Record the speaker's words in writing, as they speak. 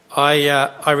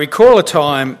I recall a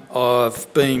time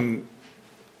of being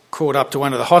called up to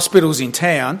one of the hospitals in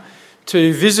town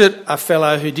to visit a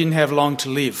fellow who didn't have long to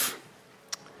live.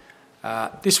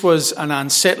 This was an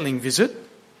unsettling visit.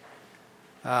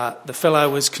 The fellow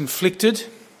was conflicted,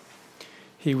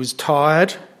 he was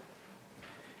tired,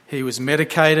 he was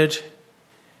medicated,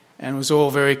 and it was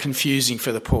all very confusing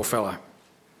for the poor fellow.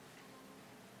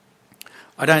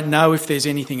 I don't know if there's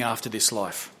anything after this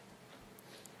life.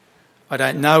 I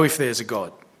don't know if there's a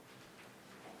God.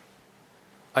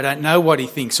 I don't know what he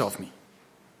thinks of me.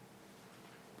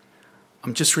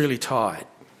 I'm just really tired.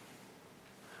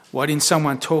 Why didn't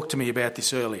someone talk to me about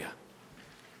this earlier?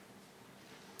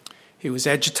 He was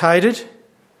agitated,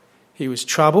 he was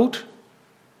troubled,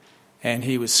 and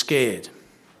he was scared.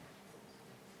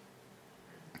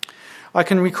 I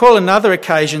can recall another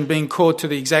occasion being called to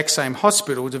the exact same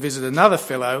hospital to visit another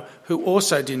fellow who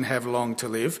also didn't have long to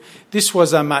live. This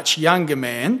was a much younger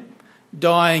man,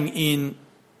 dying in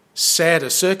sadder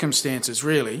circumstances,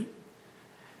 really.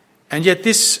 And yet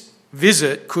this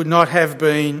visit could not have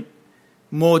been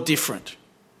more different.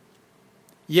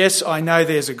 Yes, I know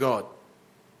there's a God.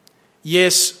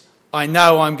 Yes, I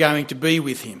know I'm going to be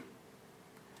with him.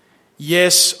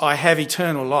 Yes, I have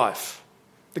eternal life.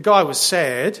 The guy was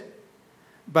sad,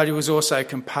 but he was also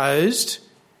composed,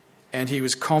 and he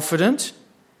was confident,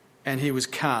 and he was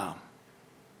calm.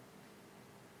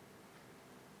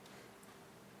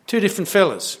 Two different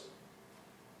fellas.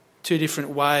 Two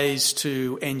different ways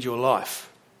to end your life.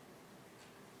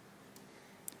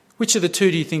 Which of the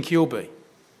two do you think you'll be?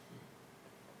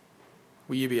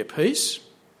 Will you be at peace?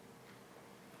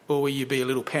 Or will you be a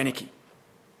little panicky?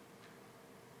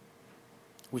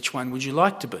 Which one would you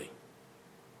like to be?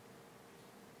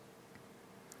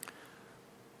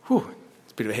 Whew,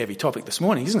 it's a bit of a heavy topic this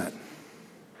morning, isn't it?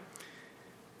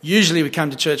 Usually we come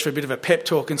to church for a bit of a pep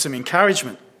talk and some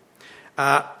encouragement.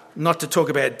 Not to talk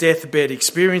about deathbed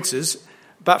experiences,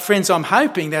 but friends, I'm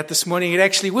hoping that this morning it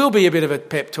actually will be a bit of a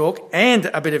pep talk and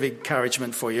a bit of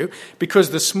encouragement for you,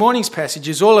 because this morning's passage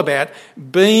is all about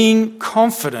being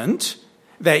confident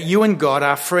that you and God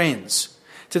are friends.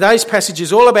 Today's passage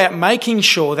is all about making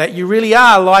sure that you really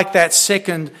are like that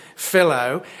second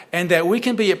fellow, and that we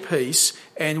can be at peace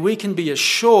and we can be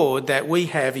assured that we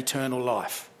have eternal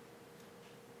life.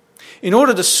 In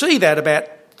order to see that about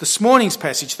this morning's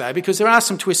passage, though, because there are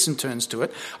some twists and turns to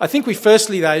it, I think we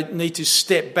firstly, though, need to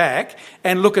step back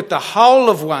and look at the whole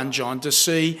of 1 John to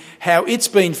see how it's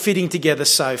been fitting together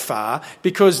so far,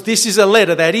 because this is a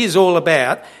letter that is all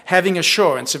about having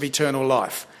assurance of eternal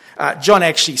life. John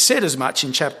actually says as much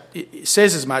in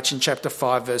chapter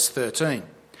 5, verse 13.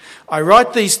 I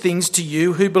write these things to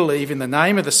you who believe in the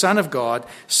name of the Son of God,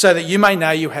 so that you may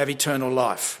know you have eternal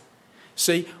life.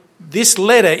 See, this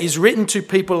letter is written to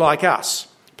people like us,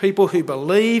 people who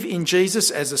believe in Jesus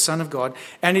as the Son of God,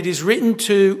 and it is written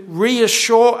to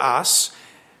reassure us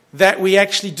that we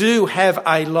actually do have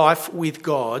a life with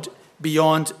God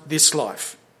beyond this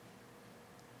life.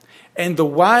 And the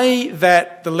way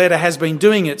that the letter has been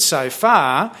doing it so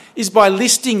far is by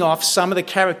listing off some of the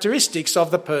characteristics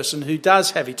of the person who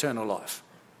does have eternal life.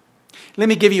 Let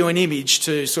me give you an image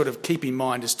to sort of keep in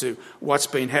mind as to what's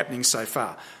been happening so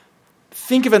far.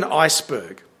 Think of an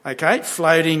iceberg, okay,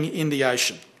 floating in the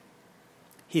ocean.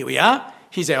 Here we are.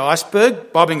 Here's our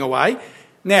iceberg bobbing away.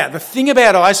 Now, the thing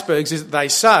about icebergs is that they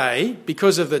say,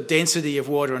 because of the density of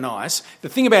water and ice, the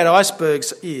thing about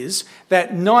icebergs is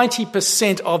that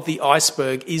 90% of the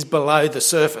iceberg is below the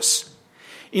surface.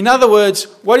 In other words,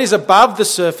 what is above the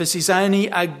surface is only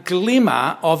a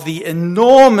glimmer of the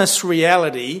enormous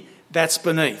reality that's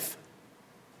beneath.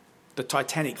 The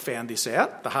Titanic found this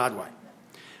out the hard way.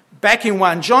 Back in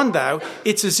 1 John, though,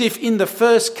 it's as if in the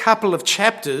first couple of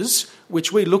chapters,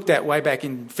 which we looked at way back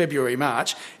in February,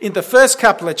 March, in the first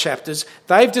couple of chapters,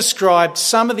 they've described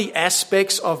some of the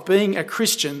aspects of being a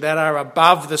Christian that are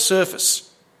above the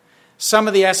surface. Some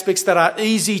of the aspects that are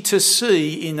easy to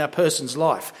see in a person's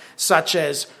life, such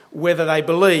as whether they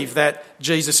believe that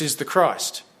Jesus is the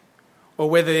Christ, or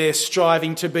whether they're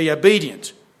striving to be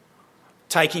obedient,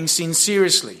 taking sin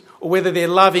seriously, or whether they're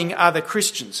loving other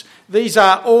Christians. These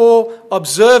are all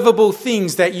observable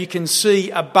things that you can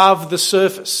see above the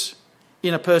surface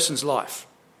in a person's life.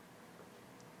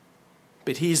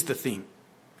 But here's the thing.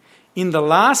 In the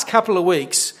last couple of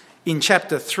weeks, in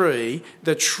chapter 3,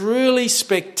 the truly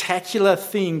spectacular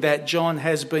thing that John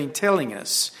has been telling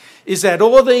us is that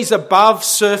all these above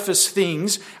surface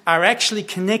things are actually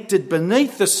connected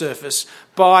beneath the surface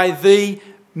by the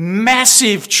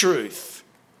massive truth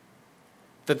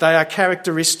that they are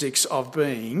characteristics of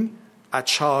being a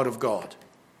child of God.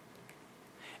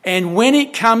 And when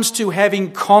it comes to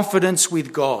having confidence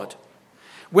with God,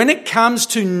 when it comes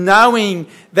to knowing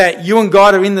that you and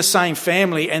God are in the same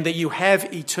family and that you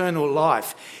have eternal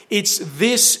life, it's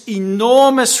this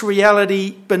enormous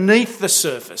reality beneath the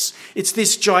surface. It's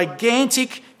this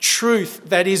gigantic truth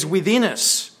that is within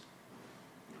us.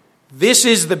 This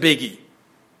is the biggie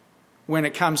when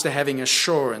it comes to having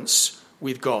assurance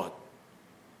with God.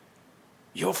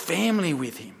 Your family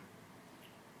with him.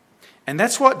 And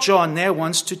that's what John now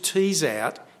wants to tease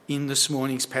out in this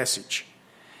morning's passage.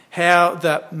 How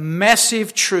the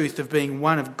massive truth of being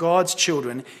one of God's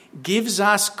children gives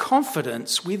us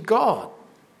confidence with God.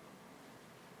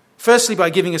 Firstly, by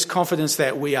giving us confidence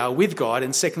that we are with God,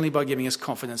 and secondly, by giving us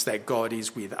confidence that God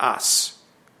is with us.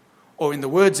 Or in the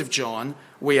words of John,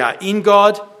 we are in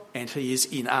God and he is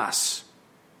in us.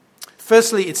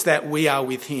 Firstly, it's that we are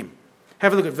with him.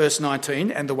 Have a look at verse 19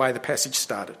 and the way the passage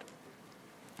started.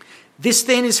 This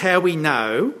then is how we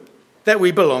know that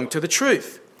we belong to the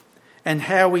truth, and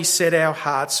how we set our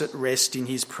hearts at rest in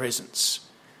his presence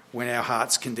when our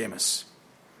hearts condemn us.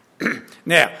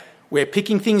 Now, we're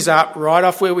picking things up right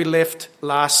off where we left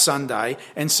last Sunday,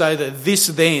 and so the this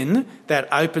then that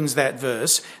opens that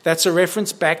verse, that's a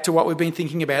reference back to what we've been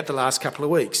thinking about the last couple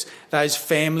of weeks. Those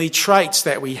family traits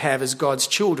that we have as God's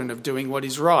children of doing what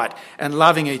is right and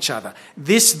loving each other.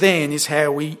 This then is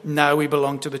how we know we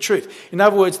belong to the truth. In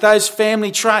other words, those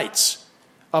family traits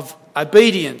of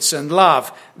obedience and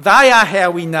love, they are how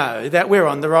we know that we're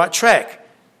on the right track.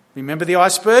 Remember the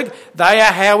iceberg? They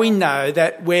are how we know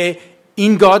that we're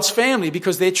in God's family,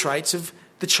 because they're traits of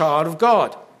the child of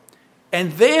God.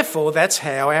 And therefore, that's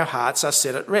how our hearts are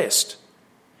set at rest.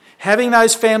 Having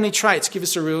those family traits give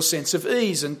us a real sense of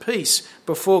ease and peace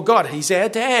before God. He's our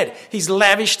dad. He's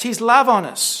lavished his love on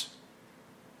us.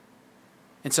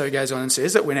 And so he goes on and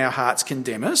says that when our hearts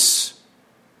condemn us,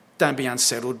 don't be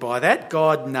unsettled by that.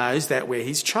 God knows that we're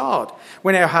his child.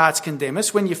 When our hearts condemn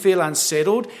us, when you feel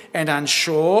unsettled and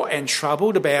unsure and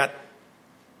troubled about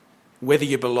whether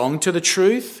you belong to the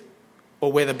truth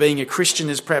or whether being a Christian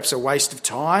is perhaps a waste of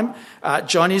time,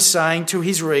 John is saying to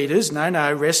his readers,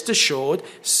 no, rest assured,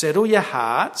 settle your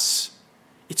hearts.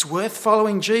 It's worth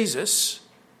following Jesus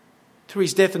through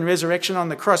his death and resurrection on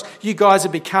the cross. You guys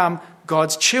have become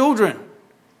God's children.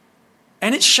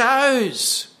 And it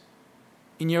shows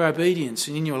in your obedience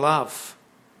and in your love.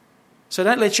 So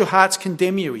don't let your hearts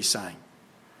condemn you, he's saying.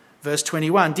 Verse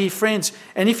 21, dear friends,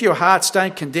 and if your hearts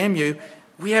don't condemn you,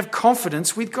 we have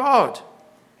confidence with God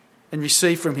and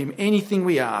receive from him anything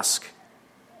we ask,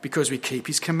 because we keep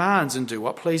his commands and do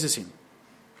what pleases him.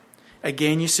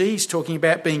 Again, you see, he's talking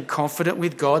about being confident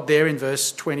with God there in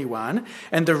verse 21.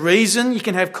 And the reason you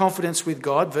can have confidence with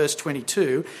God, verse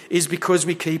 22, is because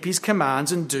we keep his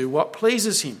commands and do what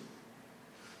pleases him.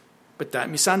 But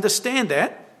don't misunderstand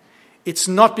that. It's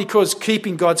not because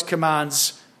keeping God's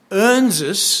commands earns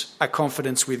us a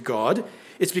confidence with God.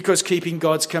 It's because keeping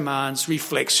God's commands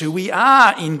reflects who we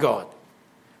are in God.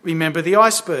 Remember the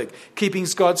iceberg. Keeping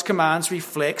God's commands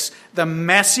reflects the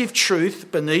massive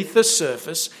truth beneath the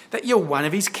surface that you're one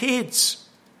of his kids.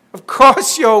 Of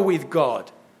course you're with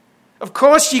God. Of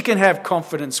course you can have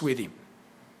confidence with him.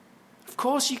 Of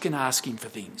course you can ask him for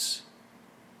things.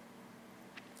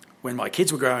 When my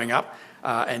kids were growing up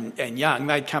and young,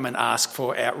 they'd come and ask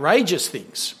for outrageous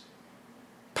things.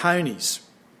 Ponies,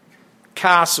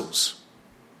 castles,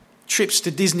 trips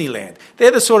to Disneyland.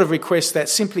 They're the sort of requests that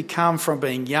simply come from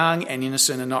being young and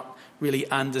innocent and not really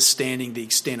understanding the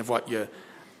extent of what you're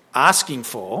asking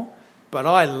for. But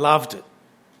I loved it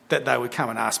that they would come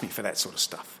and ask me for that sort of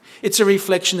stuff. It's a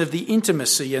reflection of the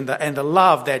intimacy and the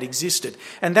love that existed.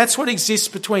 And that's what exists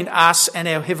between us and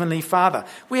our Heavenly Father.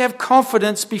 We have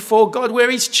confidence before God. We're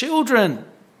his children.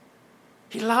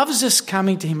 He loves us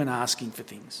coming to him and asking for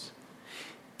things.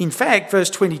 In fact,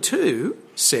 verse 22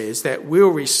 says that we'll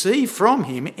receive from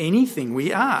him anything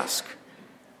we ask.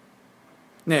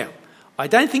 Now, I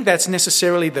don't think that's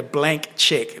necessarily the blank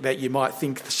check that you might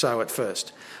think so at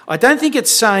first. I don't think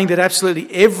it's saying that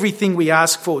absolutely everything we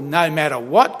ask for, no matter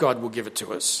what, God will give it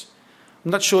to us. I'm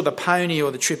not sure the pony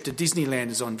or the trip to Disneyland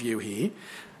is on view here.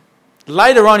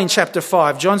 Later on in chapter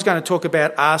 5, John's going to talk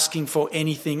about asking for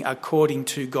anything according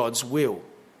to God's will.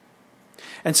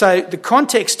 And so the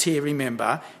context here,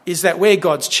 remember, is that we're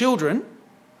God's children,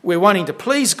 we're wanting to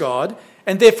please God,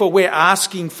 and therefore we're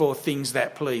asking for things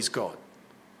that please God.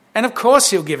 And of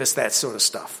course he'll give us that sort of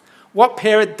stuff. What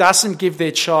parent doesn't give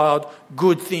their child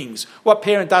good things? What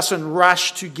parent doesn't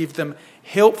rush to give them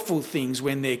helpful things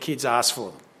when their kids ask for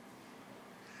them?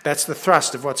 That's the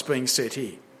thrust of what's being said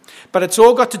here. But it's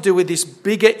all got to do with this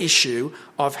bigger issue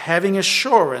of having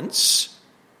assurance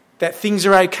that things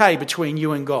are okay between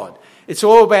you and God. It's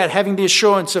all about having the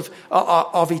assurance of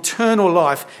eternal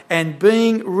life and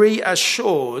being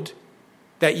reassured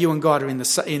that you and God are in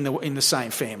the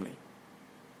same family.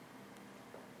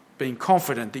 Being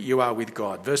confident that you are with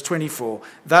God. Verse 24,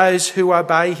 those who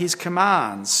obey his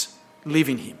commands live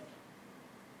in him.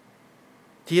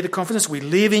 Hear the confidence? We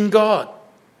live in God.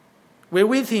 We're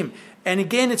with him. And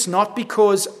again, it's not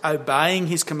because obeying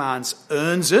his commands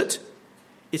earns it.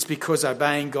 It's because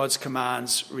obeying God's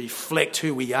commands reflect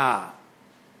who we are.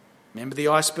 Remember the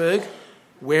iceberg?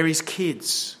 We're his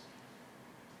kids.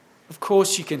 Of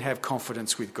course you can have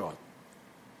confidence with God.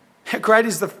 How great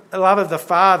is the love of the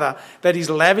Father that he's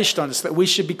lavished on us, that we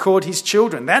should be called his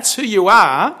children. That's who you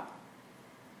are.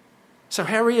 So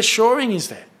how reassuring is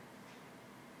that?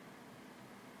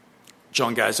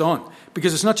 John goes on,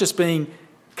 because it's not just being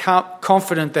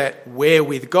confident that we're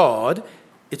with God,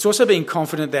 it's also being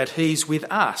confident that he's with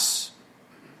us.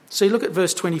 See, look at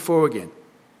verse 24 again.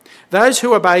 Those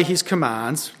who obey his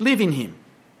commands live in him,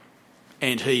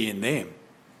 and he in them.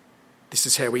 This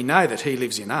is how we know that he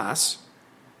lives in us.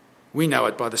 We know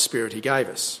it by the Spirit he gave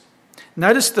us.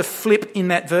 Notice the flip in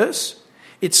that verse.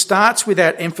 It starts with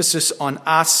that emphasis on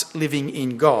us living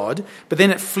in God, but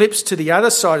then it flips to the other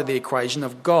side of the equation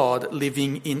of God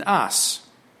living in us.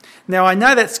 Now, I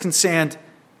know that can sound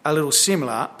a little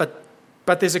similar,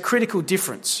 but there's a critical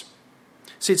difference.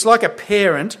 See, it's like a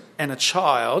parent and a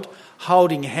child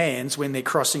holding hands when they're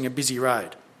crossing a busy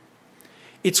road.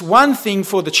 It's one thing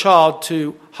for the child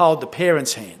to hold the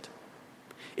parent's hand.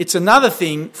 It's another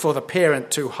thing for the parent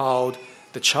to hold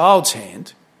the child's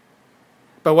hand.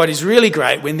 But what is really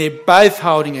great, when they're both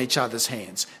holding each other's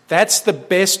hands, that's the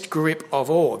best grip of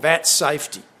all. That's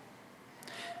safety.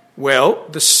 Well,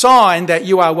 the sign that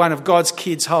you are one of God's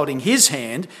kids holding his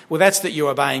hand, well, that's that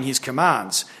you're obeying his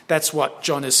commands. That's what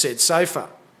John has said so far.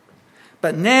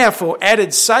 But now, for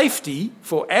added safety,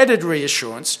 for added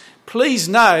reassurance, please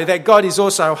know that God is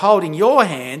also holding your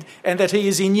hand and that he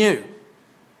is in you.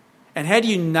 And how do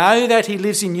you know that he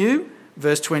lives in you?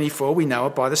 Verse 24, we know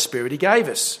it by the Spirit he gave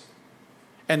us.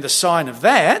 And the sign of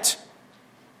that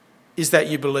is that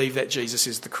you believe that Jesus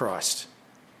is the Christ.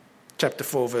 Chapter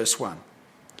 4, verse 1.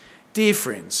 Dear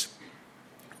friends,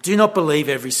 do not believe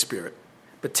every spirit,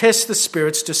 but test the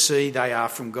spirits to see they are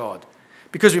from God.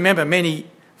 Because remember, many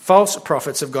false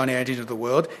prophets have gone out into the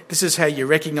world. This is how you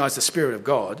recognise the Spirit of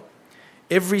God.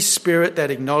 Every spirit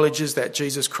that acknowledges that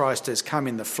Jesus Christ has come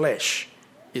in the flesh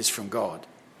is from God.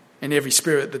 And every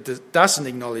spirit that doesn't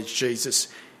acknowledge Jesus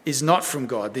is not from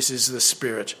God. This is the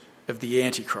spirit of the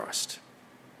Antichrist.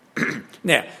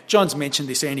 Now, John's mentioned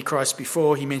this Antichrist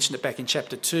before. He mentioned it back in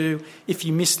chapter 2. If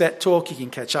you missed that talk, you can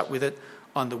catch up with it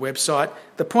on the website.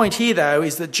 The point here, though,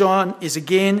 is that John is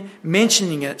again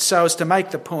mentioning it so as to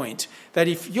make the point that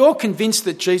if you're convinced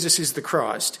that Jesus is the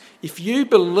Christ, if you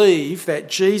believe that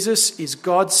Jesus is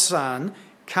God's Son,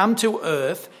 come to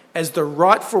earth as the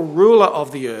rightful ruler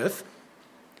of the earth,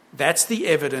 that's the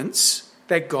evidence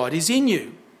that God is in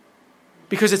you.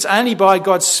 Because it's only by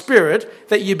God's Spirit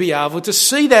that you'll be able to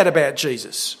see that about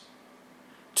Jesus.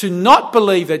 To not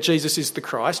believe that Jesus is the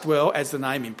Christ, well, as the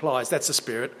name implies, that's the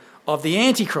spirit of the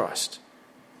Antichrist.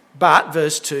 But,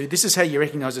 verse 2, this is how you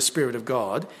recognise the Spirit of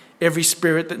God. Every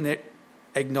spirit that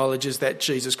acknowledges that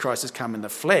Jesus Christ has come in the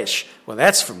flesh, well,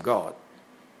 that's from God.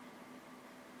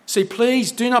 See,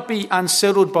 please do not be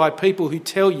unsettled by people who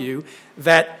tell you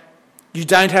that you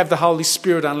don't have the Holy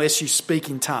Spirit unless you speak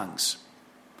in tongues.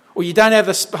 Or you don't have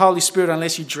the Holy Spirit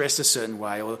unless you dress a certain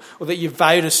way, or that you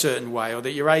vote a certain way, or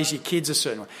that you raise your kids a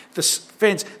certain way.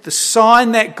 Friends, the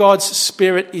sign that God's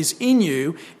Spirit is in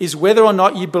you is whether or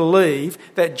not you believe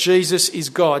that Jesus is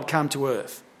God come to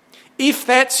earth. If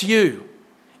that's you,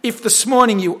 if this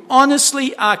morning you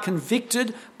honestly are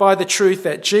convicted by the truth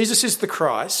that Jesus is the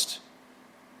Christ,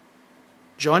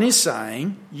 John is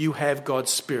saying you have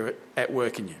God's Spirit at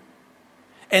work in you.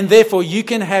 And therefore you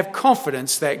can have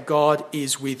confidence that God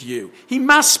is with you. He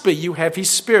must be. You have his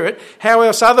Spirit. How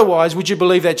else otherwise would you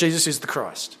believe that Jesus is the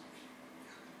Christ?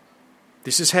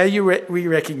 This is how we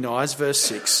recognise, verse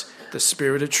 6, the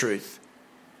spirit of truth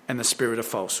and the spirit of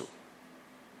falsehood.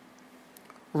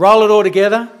 Roll it all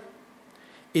together.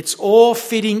 It's all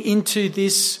fitting into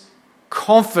this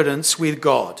confidence with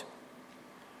God.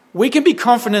 We can be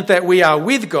confident that we are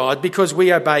with God because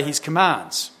we obey his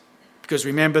commands. Because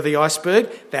remember the iceberg?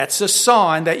 That's a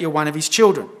sign that you're one of his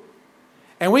children.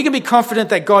 And we can be confident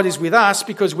that God is with us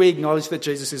because we acknowledge that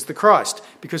Jesus is the Christ.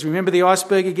 Because remember the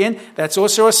iceberg again? That's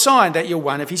also a sign that you're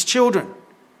one of his children.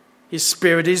 His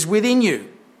Spirit is within you.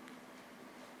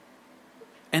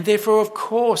 And therefore, of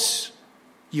course,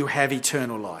 you have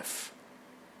eternal life.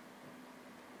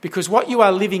 Because what you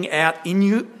are living out in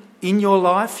you in your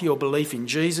life, your belief in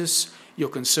Jesus, your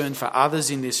concern for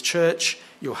others in this church,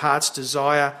 your heart's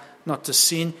desire not to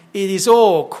sin, it is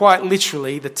all quite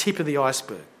literally the tip of the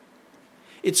iceberg.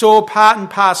 It's all part and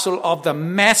parcel of the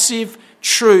massive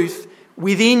truth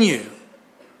within you.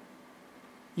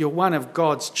 You're one of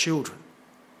God's children.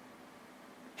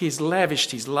 He has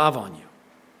lavished his love on you.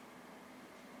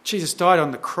 Jesus died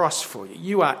on the cross for you.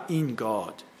 You are in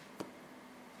God,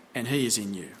 and he is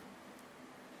in you.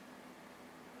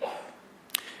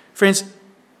 Friends,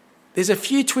 there's a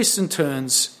few twists and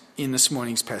turns in this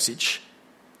morning's passage,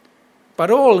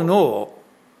 but all in all,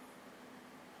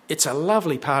 it's a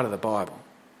lovely part of the Bible.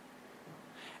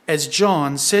 As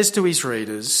John says to his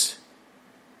readers,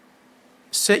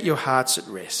 set your hearts at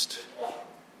rest.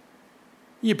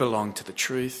 You belong to the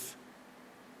truth.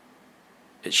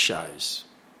 It shows.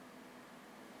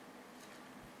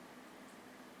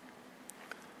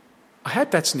 I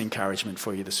hope that's an encouragement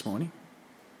for you this morning.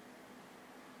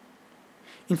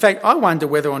 In fact, I wonder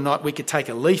whether or not we could take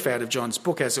a leaf out of John's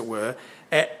book, as it were,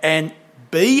 and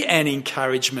be an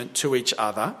encouragement to each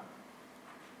other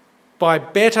by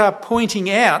better pointing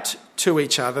out to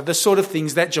each other the sort of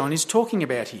things that John is talking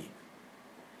about here.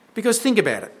 Because think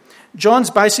about it. John's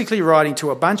basically writing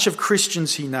to a bunch of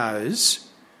Christians he knows,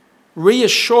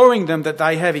 reassuring them that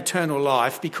they have eternal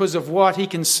life because of what he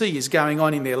can see is going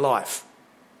on in their life.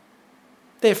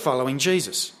 They're following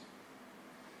Jesus.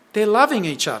 They're loving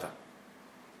each other.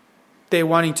 They're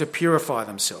wanting to purify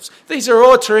themselves. These are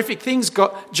all terrific things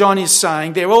John is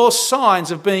saying. They're all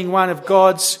signs of being one of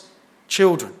God's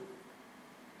children.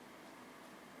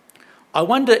 I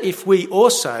wonder if we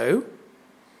also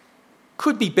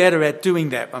could be better at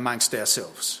doing that amongst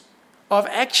ourselves, of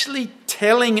actually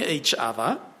telling each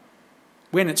other,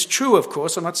 when it's true, of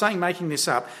course, I'm not saying making this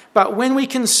up, but when we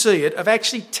can see it, of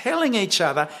actually telling each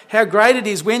other how great it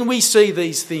is when we see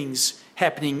these things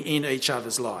happening in each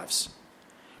other's lives.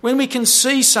 When we can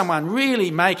see someone really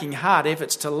making hard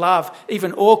efforts to love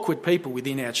even awkward people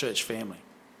within our church family.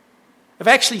 Of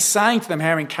actually saying to them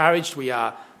how encouraged we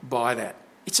are by that.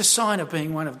 It's a sign of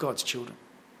being one of God's children.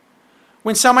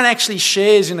 When someone actually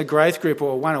shares in a growth group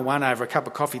or one-on-one over a cup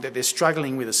of coffee that they're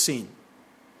struggling with a sin,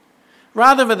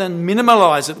 rather than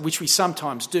minimalise it, which we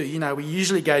sometimes do, we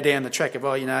usually go down the track of,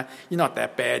 you're not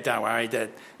that bad, don't worry,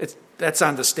 that's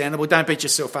understandable, don't beat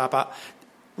yourself up.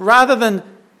 Rather than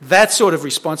that sort of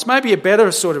response, maybe a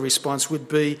better sort of response would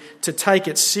be to take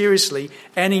it seriously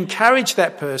and encourage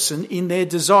that person in their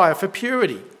desire for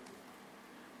purity.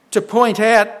 To point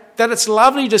out that it's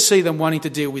lovely to see them wanting to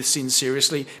deal with sin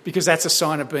seriously because that's a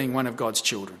sign of being one of God's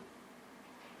children.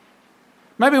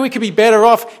 Maybe we could be better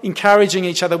off encouraging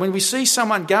each other when we see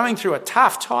someone going through a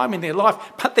tough time in their life,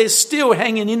 but they're still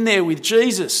hanging in there with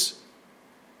Jesus,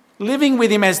 living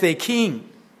with him as their king.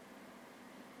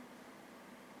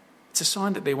 It's a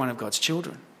sign that they're one of God's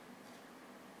children.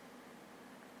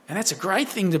 And that's a great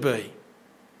thing to be.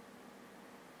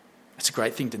 That's a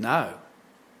great thing to know.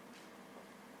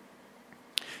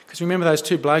 Because remember those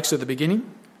two blokes at the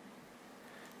beginning?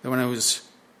 The one who was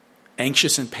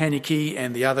anxious and panicky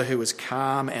and the other who was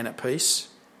calm and at peace?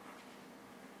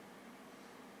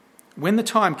 When the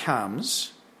time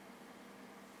comes,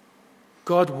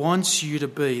 God wants you to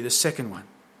be the second one.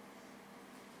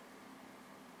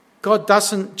 God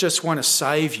doesn't just want to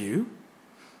save you.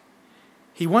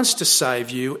 He wants to save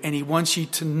you and he wants you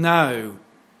to know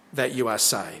that you are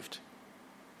saved.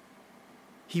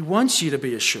 He wants you to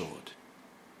be assured.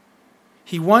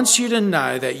 He wants you to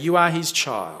know that you are his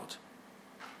child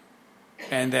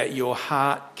and that your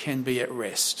heart can be at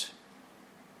rest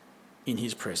in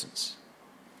his presence.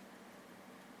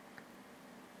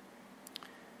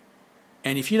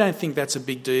 And if you don't think that's a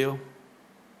big deal,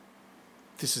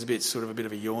 this is a bit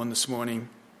of a yawn this morning.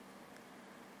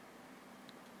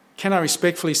 Can I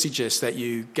respectfully suggest that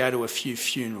you go to a few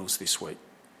funerals this week?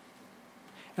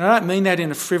 And I don't mean that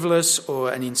in a frivolous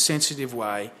or an insensitive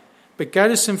way, but go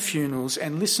to some funerals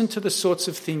and listen to the sorts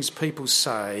of things people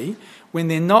say when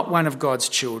they're not one of God's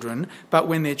children, but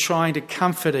when they're trying to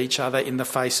comfort each other in the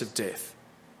face of death.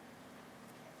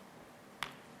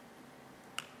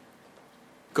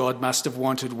 God must have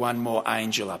wanted one more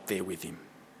angel up there with him.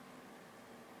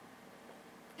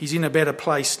 He's in a better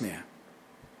place now.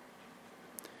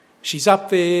 She's up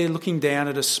there looking down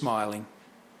at us, smiling.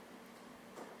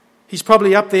 He's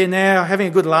probably up there now having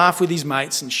a good laugh with his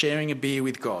mates and sharing a beer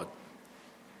with God.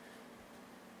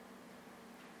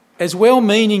 As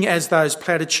well-meaning as those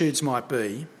platitudes might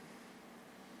be,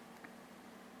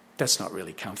 that's not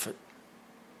really comfort.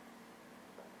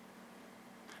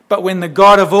 But when the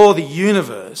God of all the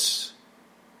universe,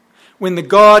 when the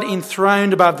God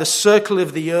enthroned above the circle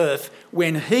of the earth,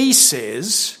 when he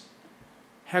says,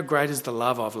 how great is the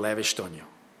love I've lavished on you.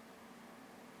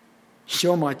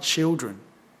 You're my children.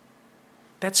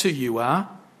 That's who you are.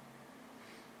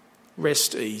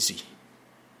 Rest easy.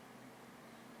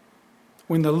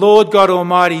 When the Lord God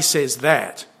Almighty says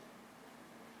that,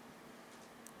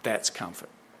 that's comfort.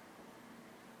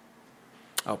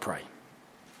 I'll pray.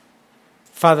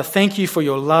 Father, thank you for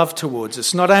your love towards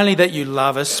us. Not only that you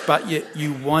love us, but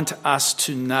you want us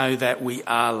to know that we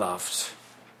are loved.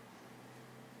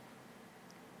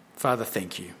 Father,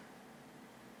 thank you.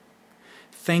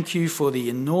 Thank you for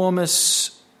the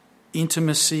enormous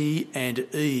intimacy and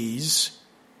ease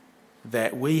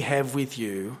that we have with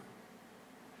you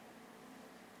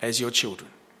as your children.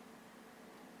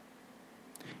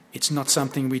 It's not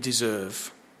something we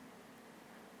deserve,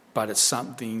 but it's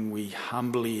something we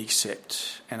humbly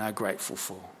accept and are grateful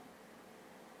for.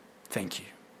 Thank you.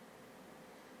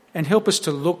 And help us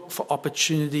to look for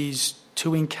opportunities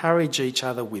to encourage each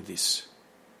other with this.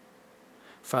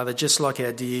 Father, just like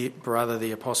our dear brother,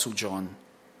 the Apostle John,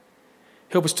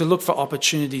 help us to look for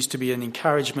opportunities to be an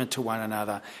encouragement to one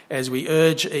another as we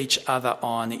urge each other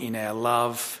on in our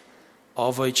love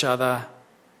of each other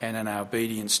and in our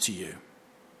obedience to you.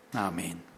 Amen.